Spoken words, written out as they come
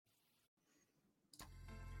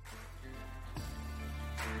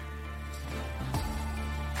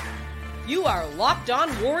You are Locked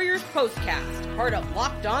On Warriors Postcast, part of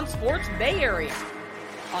Locked On Sports Bay Area,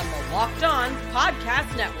 on the Locked On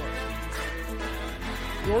Podcast Network.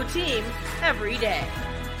 Your team every day.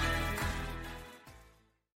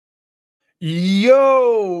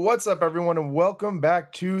 Yo, what's up, everyone, and welcome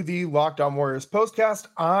back to the Locked On Warriors Postcast.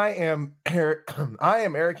 I am Eric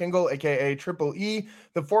Engel, aka Triple E,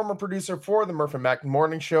 the former producer for the Murph and Mac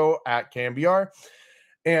Morning Show at KMBR.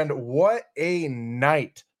 And what a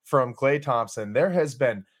night from Klay Thompson. There has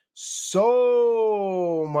been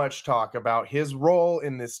so much talk about his role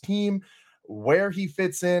in this team, where he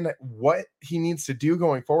fits in, what he needs to do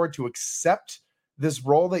going forward to accept this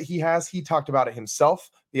role that he has. He talked about it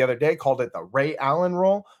himself the other day, called it the Ray Allen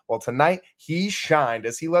role. Well, tonight he shined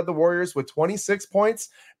as he led the Warriors with 26 points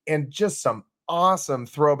and just some awesome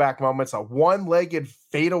throwback moments. A one-legged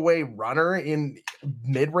fadeaway runner in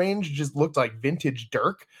mid-range just looked like vintage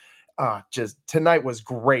Dirk. Just tonight was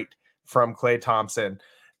great from Klay Thompson.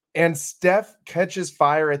 And Steph catches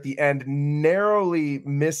fire at the end, narrowly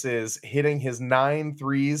misses hitting his 9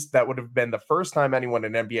 threes. That would have been the first time anyone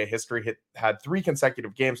in NBA history had 3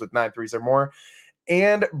 consecutive games with 9 threes or more.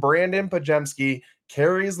 And Brandon Pajemski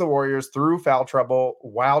carries the Warriors through foul trouble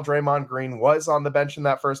while Draymond Green was on the bench in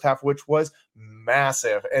that first half, which was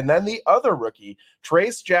massive. And then the other rookie,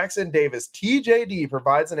 Trace Jackson Davis, TJD,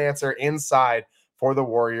 provides an answer inside for the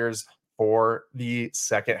Warriors for the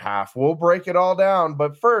second half. We'll break it all down,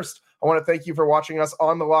 but first, I want to thank you for watching us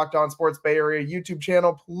on the Locked On Sports Bay Area YouTube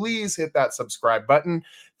channel. Please hit that subscribe button.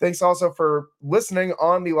 Thanks also for listening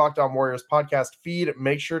on the Locked On Warriors podcast feed.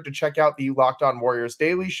 Make sure to check out the Locked On Warriors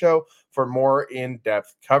Daily Show for more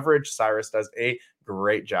in-depth coverage. Cyrus does a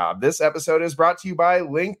great job. This episode is brought to you by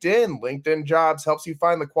LinkedIn. LinkedIn Jobs helps you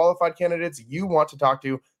find the qualified candidates you want to talk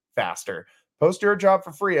to faster. Post your job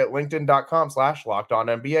for free at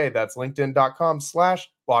linkedin.com/LockedOnNBA. That's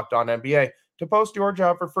linkedin.com/LockedOnNBA to post your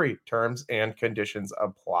job for free. Terms and conditions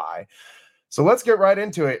apply. So let's get right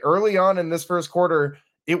into it. Early on in this first quarter,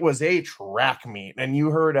 it was a track meet. And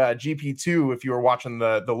you heard GP2, if you were watching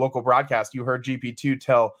the local broadcast, you heard GP2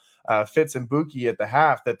 tell Fitz and Buki at the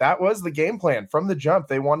half that was the game plan from the jump.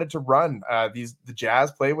 They wanted to run. The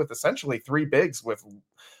Jazz play with essentially 3 bigs with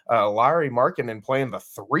Larry Markkanen playing the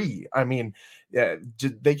 3. I mean, there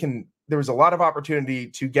was a lot of opportunity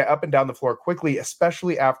to get up and down the floor quickly,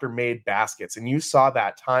 especially after made baskets. And you saw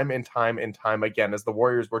that time and time and time again as the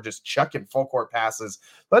Warriors were just chucking full court passes.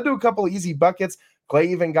 Led to a couple of easy buckets. Klay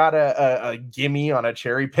even got a gimme on a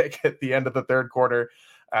cherry pick at the end of the third quarter.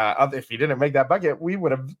 If he didn't make that bucket, we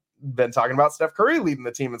would have been talking about Steph Curry leading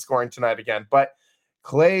the team in scoring tonight again. But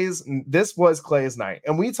this was Klay's night.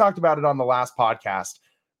 And we talked about it on the last podcast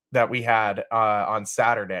that we had on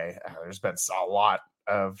Saturday. There's been a lot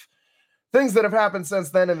of things that have happened since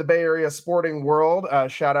then in the Bay Area sporting world.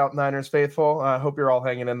 Shout out Niners faithful. I hope you're all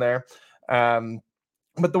hanging in there.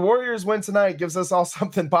 But the Warriors win tonight gives us all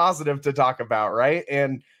something positive to talk about, right?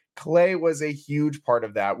 And Klay was a huge part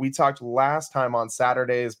of that. We talked last time on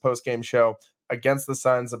Saturday's postgame show against the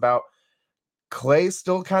Suns about Klay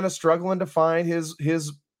still kind of struggling to find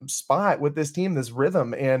his spot with this team, this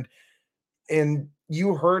rhythm. And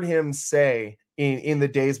you heard him say in the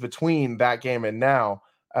days between that game and now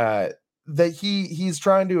that he's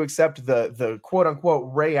trying to accept the quote unquote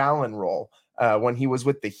Ray Allen role when he was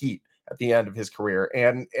with the Heat at the end of his career.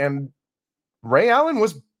 And Ray Allen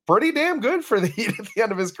was pretty damn good for the Heat at the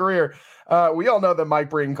end of his career. We all know the Mike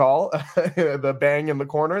Breen call, the bang in the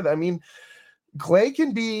corner. I mean, Klay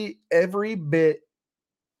can be every bit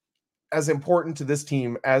as important to this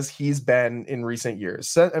team as he's been in recent years.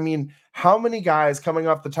 So, I mean, how many guys coming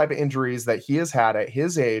off the type of injuries that he has had at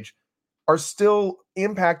his age are still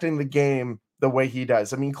impacting the game the way he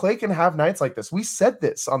does? I mean, Klay can have nights like this. We said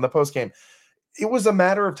this on the postgame. It was a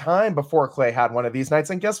matter of time before Klay had one of these nights.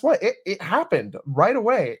 And guess what? It happened right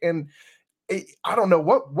away. And I don't know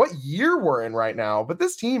what year we're in right now, but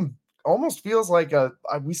this team almost feels like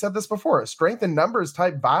we said this before, a strength in numbers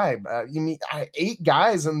type vibe. You mean 8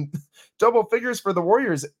 guys and double figures for the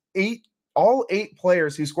Warriors. All 8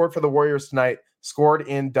 players who scored for the Warriors tonight scored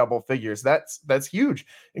in double figures. That's huge,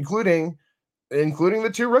 including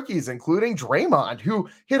the 2 rookies, including Draymond, who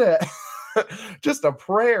hit just a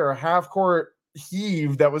prayer half court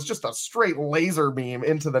heave that was just a straight laser beam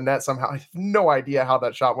into the net somehow. I have no idea how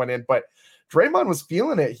that shot went in, but Draymond was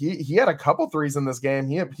feeling it. He had a couple threes in this game.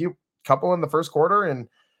 He couple in the first quarter and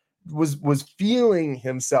was feeling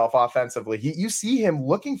himself offensively. You see him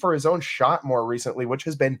looking for his own shot more recently, which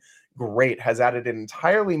has been great, has added an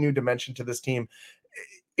entirely new dimension to this team.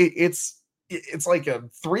 It's like a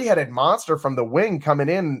 3-headed monster from the wing coming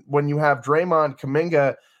in when you have Draymond,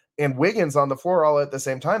 Kuminga, and Wiggins on the floor all at the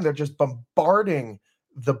same time. They're just bombarding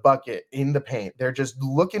the bucket in the paint. They're just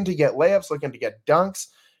looking to get layups, looking to get dunks.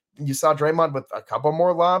 You saw Draymond with a couple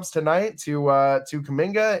more lobs tonight to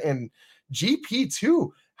Kuminga, and GP2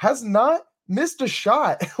 has not missed a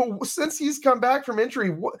shot since he's come back from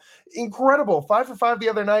injury. Incredible. 5 for 5 the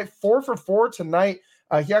other night, 4 for 4 tonight.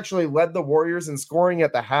 He actually led the Warriors in scoring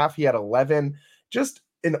at the half. He had 11. Just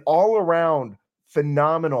an all-around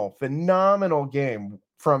phenomenal game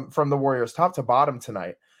from the Warriors top to bottom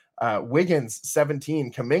tonight. Wiggins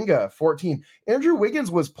 17, Kuminga 14. Andrew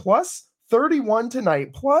Wiggins was plus 31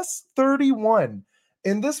 tonight, plus 31.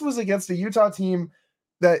 And this was against a Utah team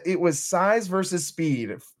that it was size versus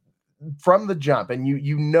speed from the jump. And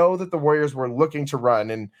you know that the Warriors were looking to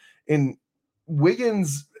run, and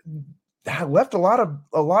Wiggins left a lot of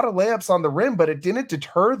layups on the rim, but it didn't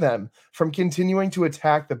deter them from continuing to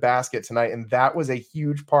attack the basket tonight. And that was a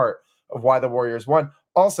huge part of why the Warriors won.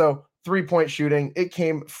 Also, 3-point shooting, it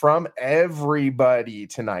came from everybody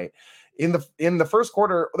tonight. In the first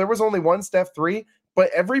quarter, there was only one Steph 3,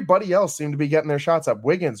 but everybody else seemed to be getting their shots up.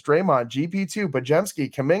 Wiggins, Draymond, GP2,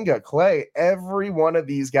 Podziemski, Kuminga, Clay, every one of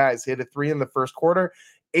these guys hit a 3 in the first quarter,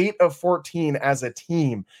 8 of 14 as a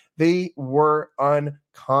team. They were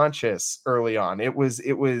unconscious early on. It was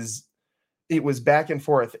back and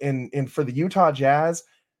forth. And for the Utah Jazz,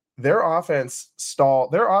 their offense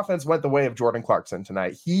stalled. Their offense went the way of Jordan Clarkson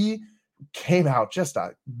tonight. He came out just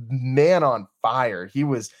a man on fire. He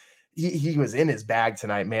was in his bag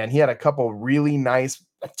tonight, man. He had a couple really nice,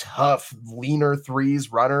 tough, leaner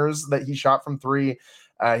threes runners that he shot from 3.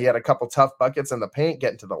 He had a couple tough buckets in the paint,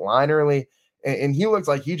 getting to the line early, and he looked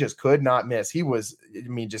like he just could not miss. He was,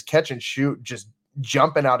 just catch and shoot, just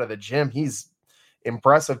jumping out of the gym. He's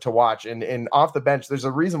impressive to watch. And off the bench, there's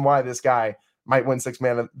a reason why this guy might win 6th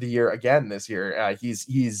man of the year again this year.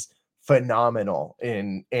 He's phenomenal.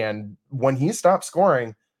 And when he stopped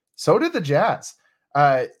scoring, so did the Jazz.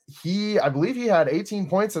 I believe he had 18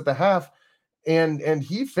 points at the half, and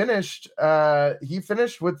he finished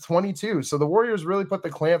with 22. So the Warriors really put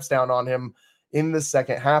the clamps down on him in the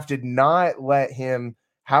second half, did not let him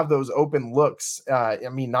have those open looks.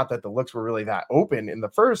 Not that the looks were really that open in the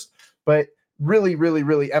first, but really, really,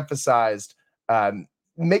 really emphasized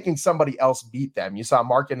making somebody else beat them. You saw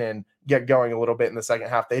Markkanen get going a little bit in the second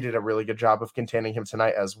half. They did a really good job of containing him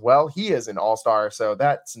tonight as well. He is an all-star, so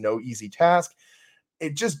that's no easy task.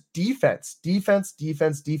 It just defense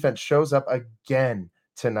shows up again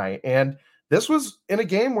tonight. And this was in a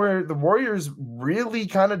game where the Warriors really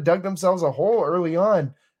kind of dug themselves a hole early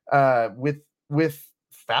on with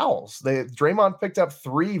fouls. Draymond picked up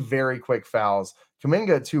 3 very quick fouls.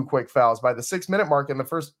 Kuminga 2 quick fouls by the 6-minute mark within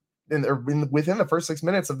the first 6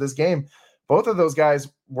 minutes of this game. Both of those guys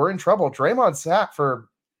were in trouble. Draymond sat for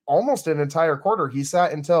almost an entire quarter. He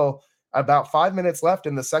sat until about 5 minutes left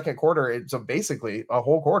in the second quarter. So basically a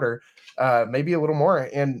whole quarter, maybe a little more.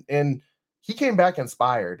 And he came back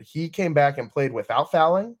inspired. He came back and played without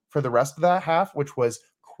fouling for the rest of that half, which was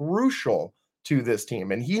crucial to this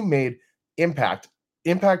team. And he made impact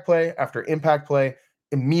play after impact play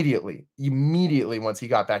immediately once he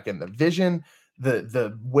got back in. The vision,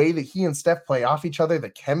 the way that he and Steph play off each other, the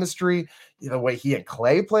chemistry, the way he and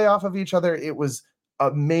Clay play off of each other, it was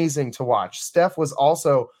amazing to watch. Steph was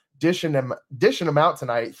also dishing him out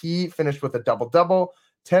tonight. He finished with a double-double,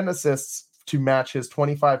 10 assists to match his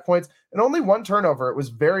 25 points, and only 1 turnover. It was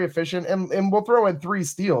very efficient, and we'll throw in 3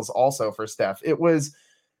 steals also for Steph. It was,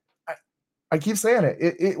 I keep saying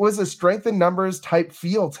it was a strength in numbers type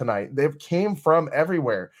feel tonight. They came from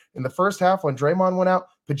everywhere. In the first half, when Draymond went out,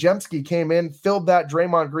 Podziemski came in, filled that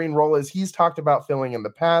Draymond Green role as he's talked about filling in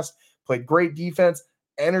the past, played great defense,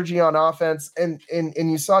 energy on offense, and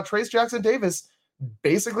you saw Trayce Jackson-Davis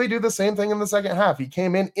basically do the same thing in the second half. He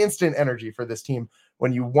came in, instant energy for this team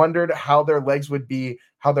when you wondered how their legs would be,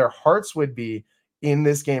 how their hearts would be in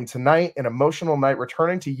this game tonight. An emotional night,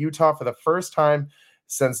 returning to Utah for the first time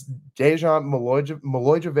since Dejan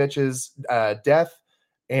Milojevic's death,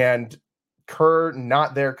 and Kerr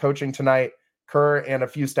not there coaching tonight. Kerr and a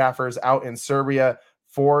few staffers out in Serbia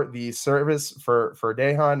for the service for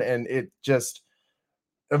Dejan, and it just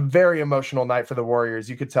a very emotional night for the Warriors.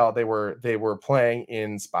 You could tell they were playing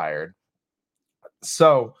inspired.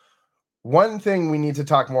 So one thing we need to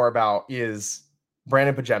talk more about is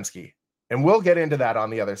Brandon Podziemski, and we'll get into that on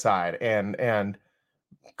the other side. And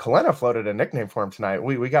Kalena floated a nickname for him tonight.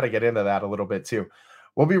 We got to get into that a little bit too.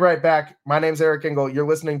 We'll be right back. My name's Eric Engel. You're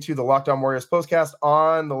listening to the Locked On Warriors postcast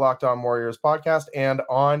on the Locked On Warriors podcast and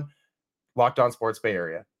on Locked On Sports Bay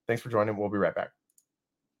Area. Thanks for joining. We'll be right back.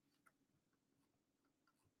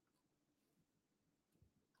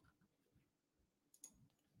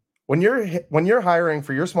 When you're hiring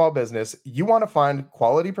for your small business, you want to find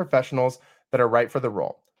quality professionals that are right for the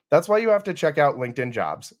role. That's why you have to check out LinkedIn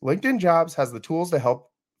Jobs. LinkedIn Jobs has the tools to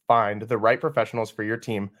help find the right professionals for your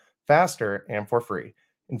team faster and for free.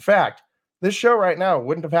 In fact, this show right now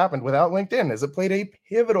wouldn't have happened without LinkedIn, as it played a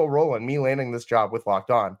pivotal role in me landing this job with Locked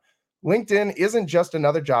On. LinkedIn isn't just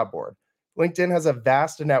another job board. LinkedIn has a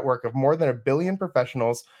vast network of more than 1 billion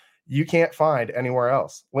professionals you can't find anywhere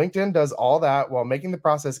else. LinkedIn does all that while making the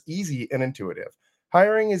process easy and intuitive.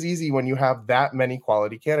 Hiring is easy when you have that many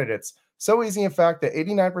quality candidates. So easy, in fact, that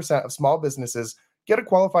 89% of small businesses get a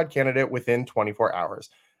qualified candidate within 24 hours.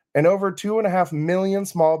 And over 2.5 million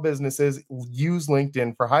small businesses use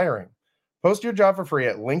LinkedIn for hiring. Post your job for free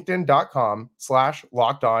at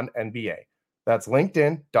linkedin.com/lockedonnba. That's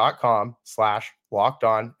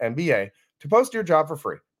linkedin.com/lockedonnba to post your job for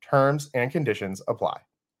free. Terms and conditions apply.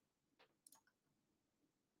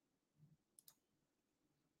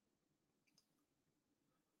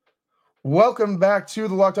 Welcome back to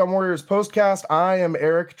the Locked On Warriors postcast. I am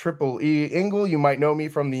Eric Triple E Engel. You might know me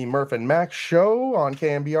from the Murph and Max show on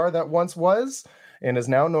KMBR that once was and is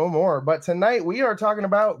now no more. But tonight we are talking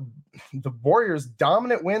about the Warriors'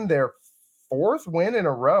 dominant win, their 4th win in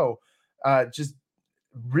a row. Just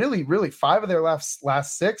really, really 5 of their last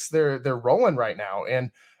 6. They're rolling right now,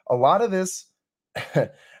 and a lot of this.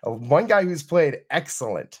 One guy who's played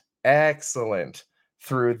excellent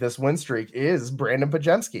through this win streak is Brandon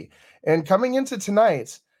Podziemski. And coming into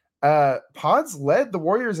tonight, Pods led the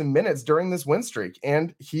Warriors in minutes during this win streak,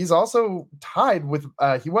 and he's also tied with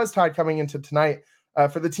he was tied coming into tonight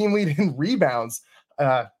for the team lead in rebounds.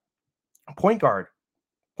 Point guard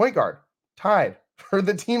tied for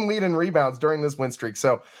the team lead in rebounds during this win streak.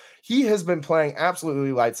 So he has been playing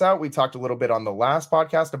absolutely lights out. We talked a little bit on the last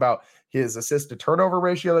podcast about his assist to turnover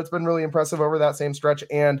ratio that's been really impressive over that same stretch,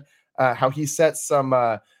 and how he set some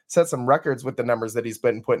records with the numbers that he's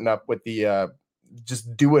been putting up with the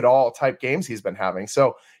just do it all type games he's been having.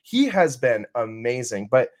 So he has been amazing.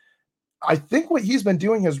 But I think what he's been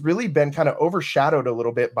doing has really been kind of overshadowed a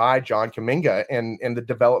little bit by John Kuminga and the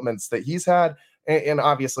developments that he's had, and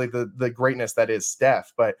obviously the greatness that is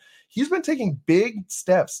Steph. But he's been taking big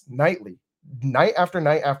steps nightly, night after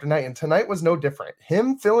night after night, and tonight was no different.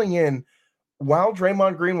 Him filling in while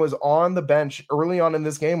Draymond Green was on the bench early on in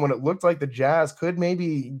this game, when it looked like the Jazz could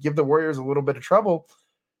maybe give the Warriors a little bit of trouble,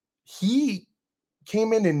 he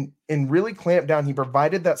came in and really clamped down. He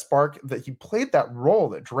provided that spark, that he played that role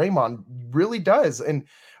that Draymond really does. And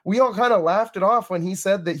we all kind of laughed it off when he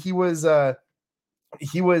said that he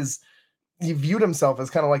viewed himself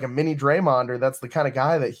as kind of like a mini Draymond, or that's the kind of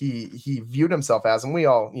guy that he viewed himself as. And we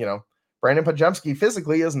all, Brandon Podziemski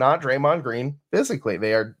physically is not Draymond Green physically.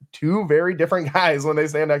 They are two very different guys when they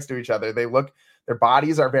stand next to each other. Their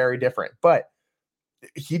bodies are very different, but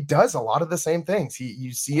he does a lot of the same things.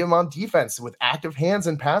 You see him on defense with active hands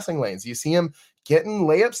and passing lanes. You see him getting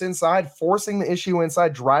layups inside, forcing the issue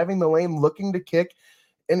inside, driving the lane, looking to kick,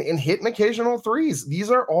 and hitting occasional threes. These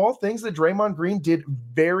are all things that Draymond Green did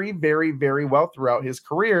very, very, very well throughout his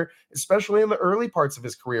career, especially in the early parts of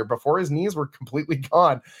his career before his knees were completely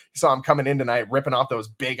gone. You saw him coming in tonight, ripping off those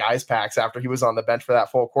big ice packs after he was on the bench for that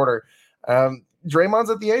full quarter. Draymond's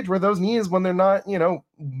at the age where those knees, when they're not,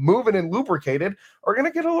 moving and lubricated, are going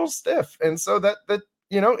to get a little stiff. And so that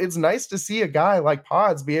it's nice to see a guy like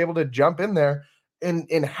Pods be able to jump in there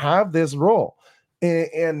and have this role.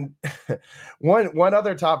 And one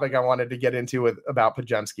other topic I wanted to get into about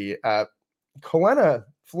Podziemski, Kalena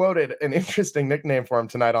floated an interesting nickname for him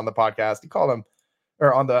tonight on the podcast. He called him,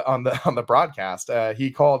 or on the broadcast,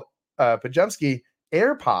 he called Podziemski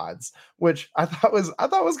AirPods, which I thought was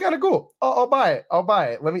kind of cool. I'll buy it.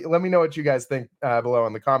 Let me know what you guys think below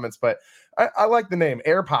in the comments. But I like the name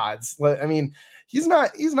AirPods. I mean, he's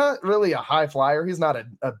not really a high flyer. He's not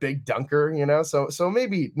a big dunker, so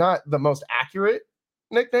maybe not the most accurate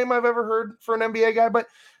nickname I've ever heard for an NBA guy, but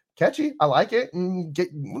catchy. I like it. And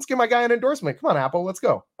let's give my guy an endorsement. Come on, Apple, let's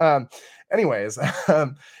go. Anyways,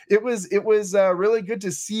 it was really good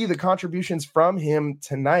to see the contributions from him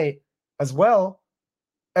tonight, as well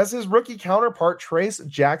as his rookie counterpart, Trace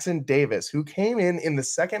Jackson Davis, who came in the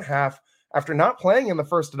second half after not playing in the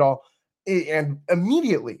first at all, and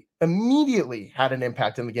immediately had an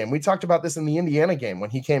impact in the game. We talked about this in the Indiana game when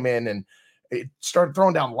he came in and it started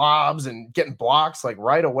throwing down lobs and getting blocks like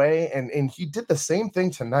right away. And he did the same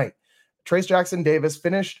thing tonight. Trace Jackson Davis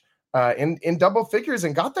finished in double figures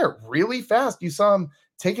and got there really fast. You saw him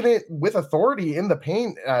taking it with authority in the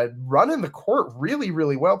paint, running the court really,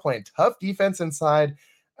 really well, playing tough defense inside,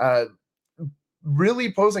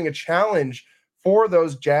 really posing a challenge for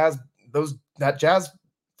that Jazz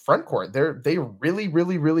front court. They really,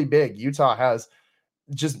 really, really big. Utah has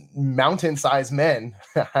just mountain-sized men.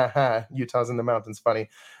 Utah's in the mountains. Funny.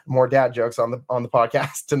 More dad jokes on the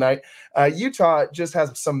podcast tonight. Utah just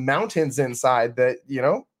has some mountains inside that,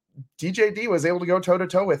 DJD was able to go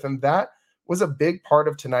toe-to-toe with, and that was a big part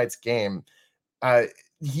of tonight's game.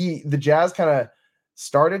 The Jazz kind of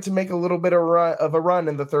started to make a little bit of a run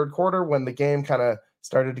in the third quarter when the game kind of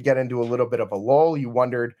started to get into a little bit of a lull. You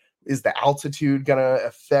wondered, is the altitude going to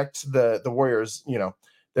affect the Warriors,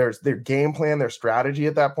 their game plan, their strategy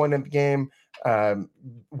at that point in the game?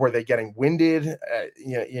 Were they getting winded?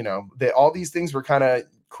 All these things were kind of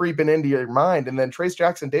creeping into your mind. And then Trace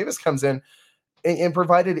Jackson Davis comes in and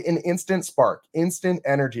provided an instant spark, instant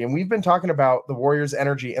energy. And we've been talking about the Warriors'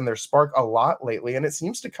 energy and their spark a lot lately, and it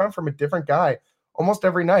seems to come from a different guy almost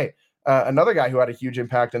every night. Another guy who had a huge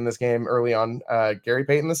impact in this game early on, Gary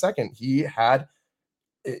Payton II. He had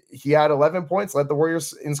 11 points, led the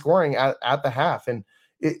Warriors in scoring at the half. And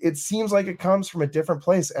it seems like it comes from a different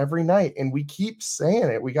place every night. And we keep saying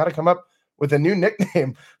it. We got to come up with a new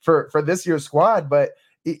nickname for this year's squad, but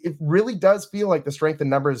it really does feel like the strength in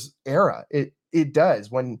numbers era. It does.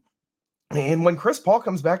 When Chris Paul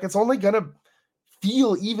comes back, it's only going to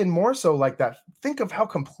feel even more so like that. Think of how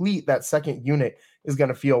complete that second unit is going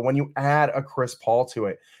to feel when you add a Chris Paul to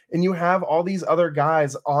it. And you have all these other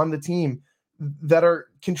guys on the team that are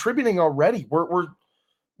contributing already.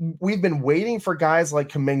 We've been waiting for guys like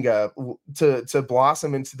Kuminga to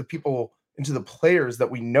blossom into the players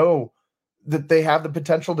that we know that they have the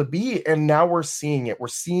potential to be. And now we're seeing it. We're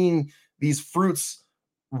seeing these fruits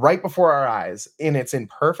right before our eyes, and it's in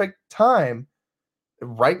perfect time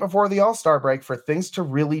right before the All-Star break for things to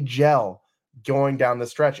really gel going down the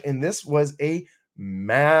stretch. And this was a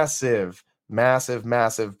massive, massive,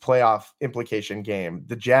 massive playoff implication game.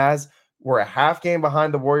 The Jazz were a half game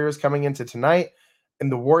behind the Warriors coming into tonight, and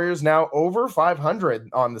the Warriors now over 500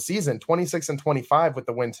 on the season, 26-25 with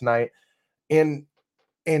the win tonight, and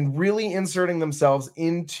really inserting themselves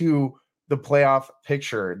into the playoff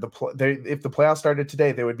picture. If the playoffs started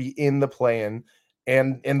today, they would be in the play-in,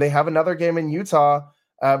 and they have another game in Utah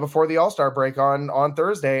before the All-Star break on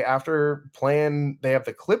Thursday. After playing, they have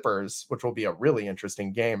the Clippers, which will be a really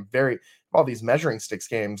interesting game. All these measuring sticks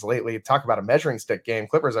games lately. Talk about a measuring stick game.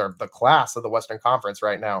 Clippers are the class of the Western Conference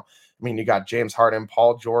right now. I mean, you got James Harden,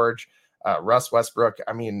 Paul George, Russ Westbrook.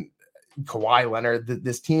 I mean, Kawhi Leonard.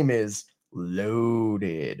 This team is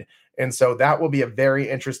loaded, and so that will be a very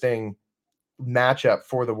interesting matchup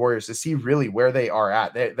for the Warriors to see really where they are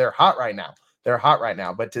at. They're hot right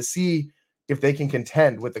now. But to see if they can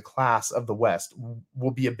contend with the class of the West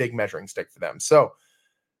will be a big measuring stick for them. So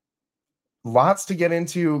lots to get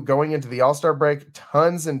into going into the All-Star break.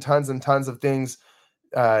 Tons and tons and tons of things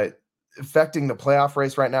affecting the playoff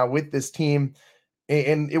race right now with this team.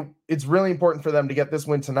 And it's really important for them to get this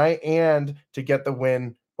win tonight and to get the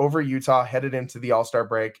win over Utah headed into the All-Star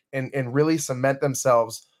break and really cement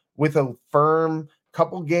themselves with a firm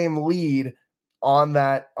couple game lead on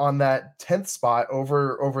that 10th spot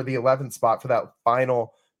over the 11th spot for that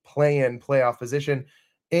final play-in playoff position.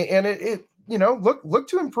 And it look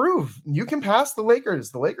to improve. You can pass the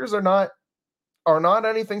Lakers. The Lakers are not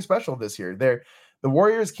anything special this year. The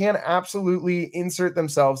Warriors can absolutely insert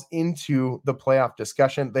themselves into the playoff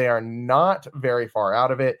discussion. They are not very far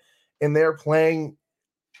out of it, and they're playing,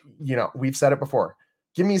 we've said it before.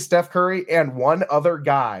 Give me Steph Curry and one other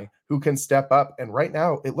guy who can step up. And right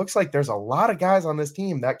now, it looks like there's a lot of guys on this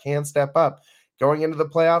team that can step up going into the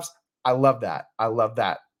playoffs. I love that. I love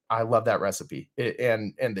that recipe.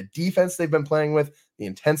 And the defense they've been playing with, the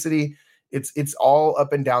intensity, it's all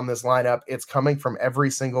up and down this lineup. It's coming from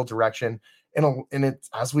every single direction. And it's,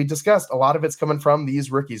 as we discussed, a lot of it's coming from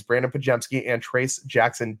these rookies, Brandon Pajemski and Trace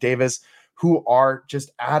Jackson Davis, who are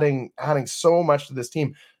just adding so much to this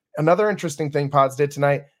team. Another interesting thing Pods did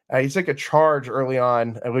tonight, he took a charge early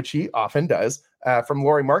on, which he often does, from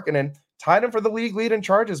Lauri Markkanen, tied him for the league lead in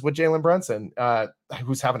charges with Jalen Brunson,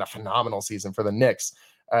 who's having a phenomenal season for the Knicks.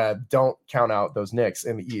 Don't count out those Knicks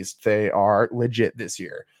in the East. They are legit this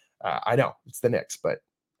year. I know it's the Knicks, but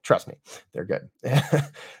trust me, they're good.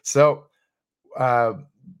 So,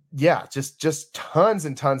 just tons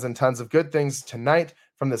and tons and tons of good things tonight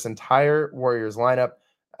from this entire Warriors lineup.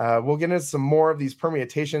 We'll get into some more of these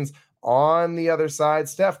permutations on the other side.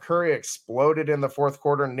 Steph Curry exploded in the fourth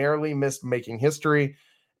quarter, narrowly missed making history.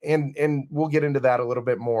 And we'll get into that a little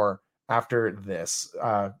bit more after this.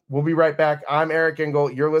 We'll be right back. I'm Eric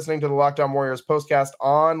Engel. You're listening to the Locked On Warriors postcast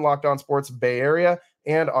on Locked On Sports Bay Area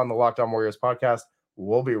and on the Locked On Warriors podcast.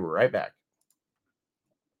 We'll be right back.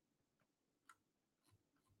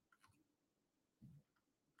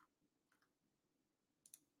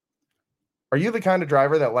 Are you the kind of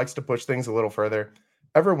driver that likes to push things a little further?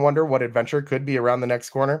 Ever wonder what adventure could be around the next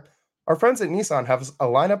corner? Our friends at Nissan have a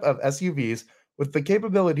lineup of SUVs with the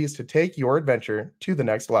capabilities to take your adventure to the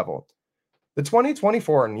next level. The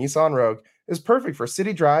 2024 Nissan Rogue is perfect for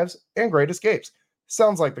city drives and great escapes.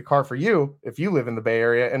 Sounds like the car for you if you live in the Bay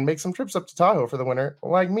Area and make some trips up to Tahoe for the winter,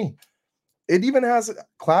 like me. It even has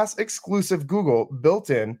class exclusive Google built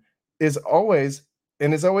in, is always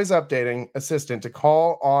updating assistant to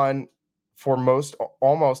call on for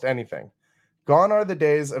almost anything. Gone are the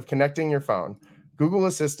days of connecting your phone. Google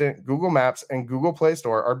Assistant, Google Maps, and Google Play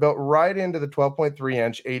Store are built right into the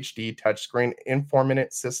 12.3-inch HD touchscreen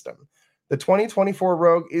informative system. The 2024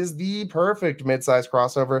 Rogue is the perfect midsize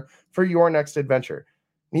crossover for your next adventure.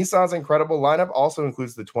 Nissan's incredible lineup also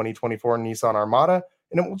includes the 2024 Nissan Armada,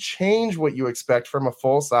 and it will change what you expect from a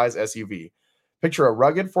full-size SUV. Picture a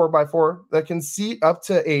rugged 4x4 that can seat up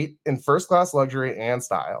to 8 in first-class luxury and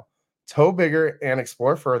style. Tow bigger and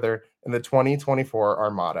explore further in the 2024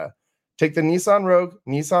 Armada. Take the Nissan Rogue,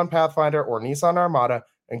 Nissan Pathfinder, or Nissan Armada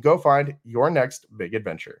and go find your next big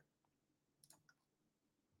adventure.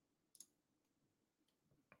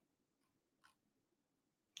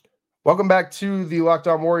 Welcome back to the Locked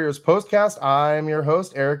On Warriors postcast. I'm your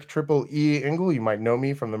host, Eric Triple E Engel. You might know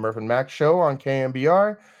me from the Murph and Max show on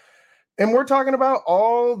KMBR. And we're talking about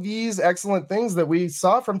all these excellent things that we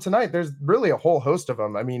saw from tonight. There's really a whole host of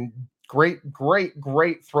them. I mean, great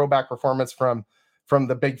throwback performance from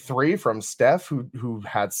the big three, from Steph, who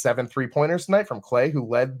had 7 3-pointers tonight, from Clay, who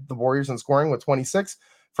led the Warriors in scoring with 26,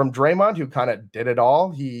 from Draymond, who kind of did it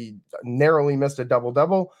all. He narrowly missed a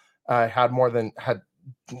double-double, had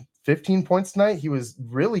 15 points tonight. He was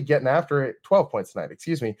really getting after it. 12 points tonight,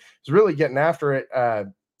 excuse me. He was really getting after it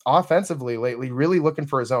offensively lately, really looking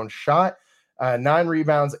for his own shot. 9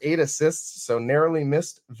 rebounds, 8 assists, so narrowly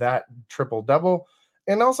missed that triple-double.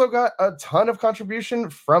 And also got a ton of contribution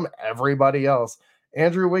from everybody else.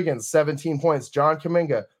 Andrew Wiggins, 17 points. John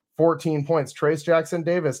Kuminga, 14 points. Trace Jackson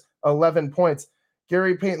Davis, 11 points.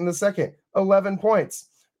 Gary Payton II, 11 points.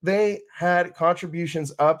 They had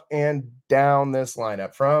contributions up and down this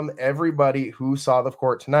lineup from everybody who saw the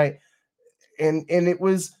court tonight. And it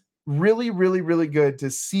was really good to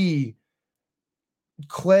see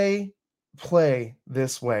Clay play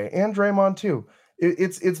this way, and Draymond too.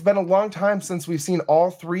 It's been a long time since we've seen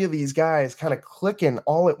all three of these guys kind of clicking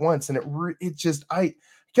all at once, and I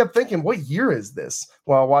kept thinking, what year is this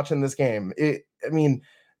while watching this game?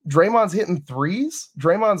 Draymond's hitting threes.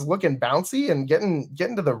 Draymond's looking bouncy and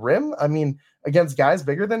getting to the rim. I mean, against guys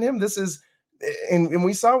bigger than him, this is, and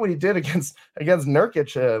we saw what he did against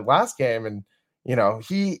Nurkic last game, and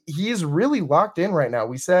he's really locked in right now.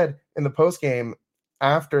 We said in the post game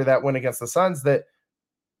after that win against the Suns that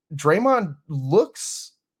Draymond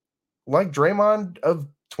looks like Draymond of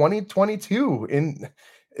 2022.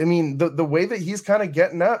 The way that he's kind of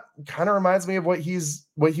getting up kind of reminds me of what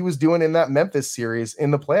he was doing in that Memphis series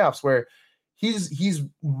in the playoffs, where he's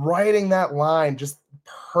riding that line just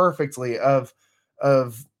perfectly of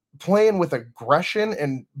playing with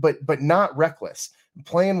aggression but not reckless,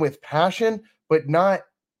 playing with passion but not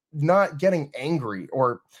getting angry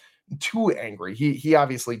or too angry. He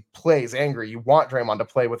obviously plays angry. You want Draymond to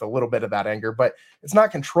play with a little bit of that anger, but it's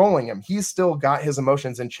not controlling him. He's still got his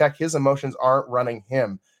emotions in check. His emotions aren't running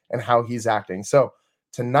him and how he's acting. So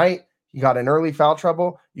tonight he got an early foul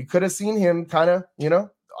trouble. You could have seen him kind of,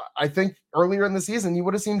 I think earlier in the season, you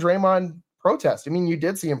would have seen Draymond protest. You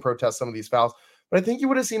did see him protest some of these fouls, but I think you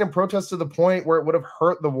would have seen him protest to the point where it would have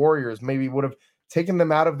hurt the Warriors, maybe would have taken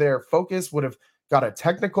them out of their focus, would have got a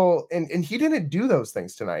technical, and he didn't do those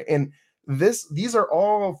things tonight. And these are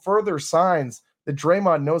all further signs that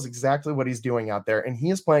Draymond knows exactly what he's doing out there, and he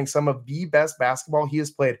is playing some of the best basketball he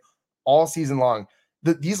has played all season long.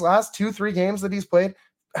 These last 2-3 games that he's played,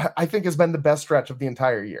 I think, has been the best stretch of the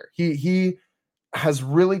entire year. He has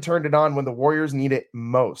really turned it on when the Warriors need it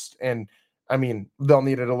most. And they'll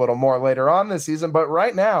need it a little more later on this season, but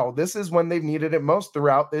right now, this is when they've needed it most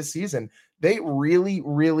throughout this season. They really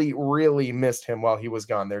missed him while he was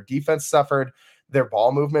gone. Their defense suffered, their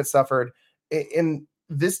ball movement suffered, and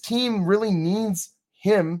this team really needs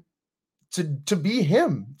him to be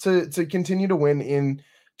him, to continue to win,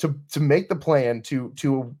 to make the plan,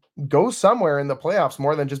 to go somewhere in the playoffs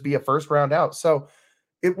more than just be a first round out. So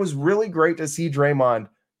it was really great to see Draymond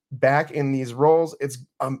back in these roles.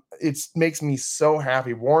 It makes me so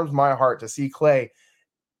happy, warms my heart to see Clay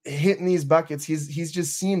hitting these buckets. He's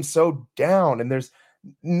just seemed so down, and there's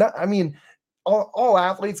not, all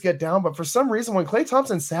athletes get down, but for some reason when Klay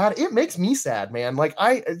Thompson's sad, it makes me sad, man.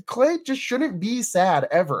 Clay just shouldn't be sad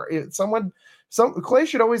ever. Someone Clay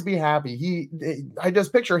should always be happy. I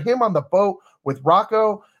just picture him on the boat with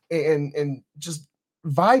Rocco and just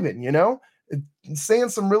vibing, saying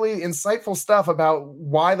some really insightful stuff about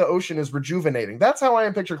why the ocean is rejuvenating. That's how I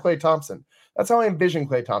picture Klay Thompson. That's how I envision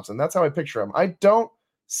Klay Thompson. That's how I picture him. I don't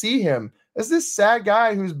see him as this sad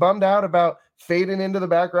guy who's bummed out about fading into the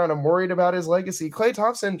background and worried about his legacy. Klay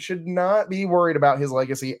Thompson should not be worried about his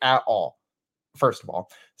legacy at all, first of all.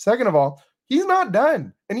 Second of all, he's not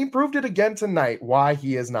done. And he proved it again tonight why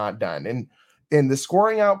he is not done. And the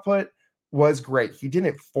scoring output was great. He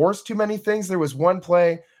didn't force too many things. There was one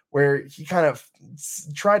play where he kind of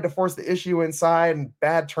tried to force the issue inside and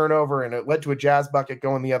bad turnover, and it led to a Jazz bucket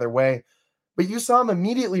going the other way. But you saw him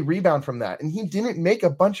immediately rebound from that. And he didn't make a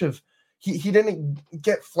bunch of, he didn't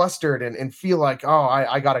get flustered and feel like, oh,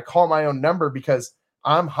 I got to call my own number because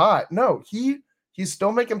I'm hot. No, he's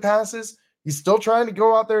still making passes. He's still trying to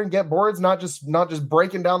go out there and get boards, not just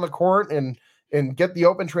breaking down the court and get the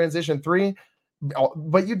open transition three.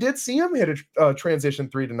 But you did see him hit a transition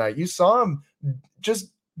three tonight. You saw him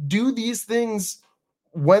just do these things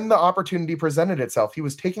when the opportunity presented itself. He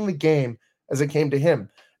was taking the game as it came to him.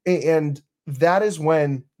 And that is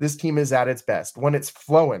when this team is at its best, when it's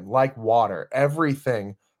flowing like water.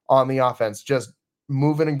 Everything on the offense just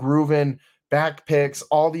moving and grooving, back picks,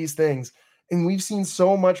 all these things. And we've seen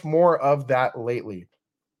so much more of that lately.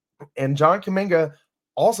 And John Kuminga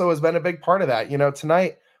also has been a big part of that.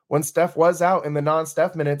 Tonight, when Steph was out in the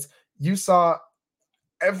non-Steph minutes, you saw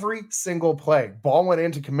every single play. Ball went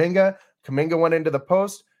into Kuminga. Kuminga went into the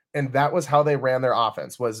post. And that was how they ran their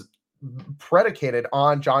offense, was predicated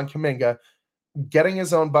on John Kuminga getting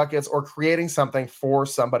his own buckets or creating something for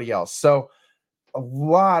somebody else. So a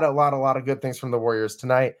lot of good things from the Warriors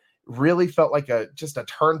tonight. Really felt like just a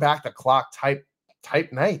turn back the clock type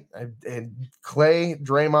night. And Clay,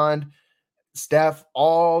 Draymond, Steph,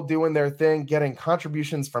 all doing their thing, getting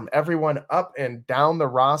contributions from everyone up and down the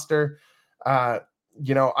roster. I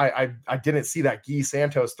didn't see that Guy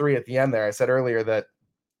Santos three at the end there. I said earlier that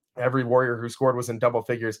every Warrior who scored was in double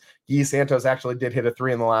figures. Guy Santos actually did hit a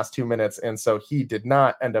three in the last 2 minutes, and so he did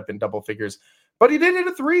not end up in double figures. But he did hit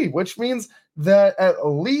a three, which means that at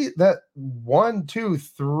least that 1, 2,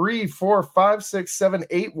 3, 4, 5, 6, 7,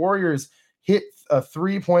 8 Warriors hit a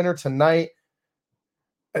three-pointer tonight.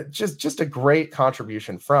 Just a great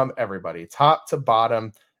contribution from everybody, top to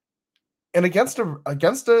bottom, and against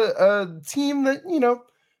a team that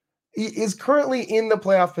is currently in the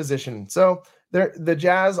playoff position. So the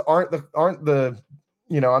Jazz aren't the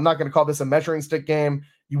I'm not going to call this a measuring stick game.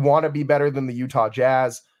 You want to be better than the Utah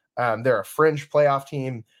Jazz. They're a fringe playoff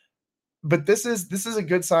team, but this is a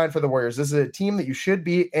good sign for the Warriors. This is a team that you should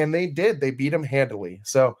beat, and they did. They beat them handily.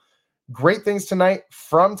 So great things tonight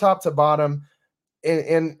from top to bottom,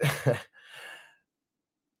 and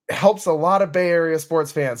helps a lot of Bay Area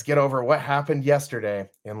sports fans get over what happened yesterday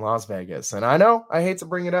in Las Vegas. And I know I hate to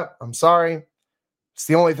bring it up. I'm sorry. It's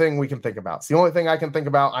the only thing we can think about. It's the only thing I can think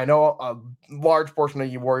about. I know a large portion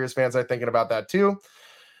of you Warriors fans are thinking about that too.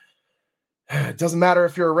 It doesn't matter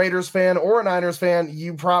if you're a Raiders fan or a Niners fan,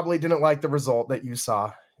 you probably didn't like the result that you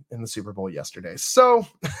saw in the Super Bowl yesterday. So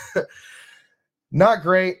not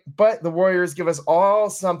great, but the Warriors give us all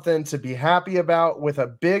something to be happy about with a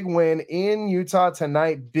big win in Utah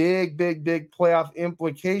tonight. Big playoff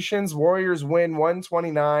implications. Warriors win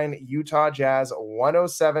 129, Utah Jazz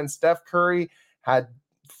 107. Steph Curry had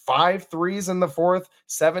 5 threes in the fourth,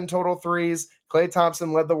 7 total threes. Klay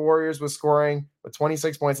Thompson led the Warriors with scoring with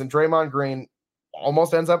 26 points, and Draymond Green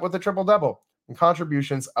almost ends up with a triple-double and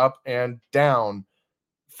contributions up and down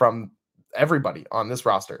from everybody on this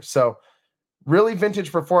roster. So really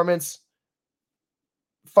vintage performance.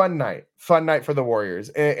 Fun night for the Warriors.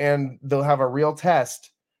 And they'll have a real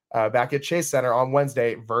test back at Chase Center on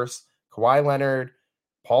Wednesday versus Kawhi Leonard,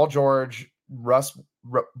 Paul George,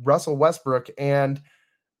 Russell Westbrook, and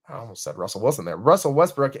I almost said Russell Wilson there. Russell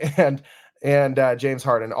Westbrook and James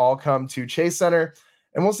Harden all come to Chase Center,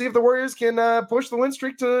 and we'll see if the Warriors can push the win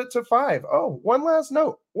streak to 5. Oh, one last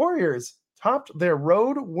note. Warriors topped their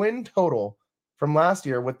road win total from last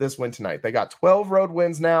year with this win tonight. They got 12 road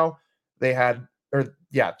wins now. 12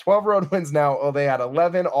 road wins now. Oh, they had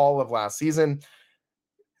 11 all of last season.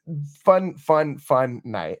 Fun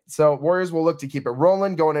night. So Warriors will look to keep it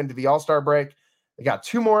rolling going into the All-Star break. They got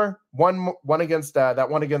 2 more, one against that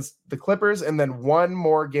one against the Clippers, and then 1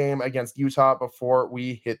 more game against Utah before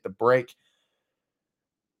we hit the break.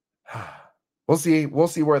 We'll see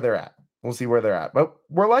where they're at. But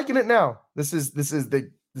we're liking it now. This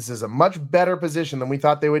is a much better position than we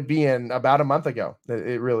thought they would be in about a month ago.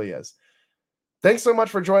 It really is. Thanks so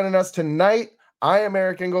much for joining us tonight I am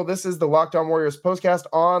Eric Engel. This is the Locked On Warriors postcast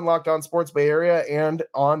on Locked On Sports Bay Area and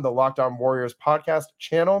on the Locked On Warriors podcast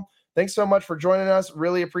channel. Thanks so much for joining us.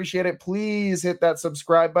 Really appreciate it. Please hit that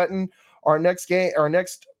subscribe button. Our next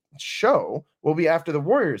show will be after the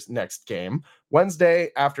Warriors' next game, Wednesday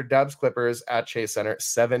after Dubs Clippers at Chase Center,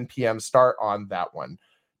 7 p.m. start on that one.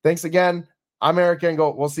 Thanks again. I'm Eric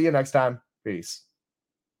Engel. We'll see you next time. Peace.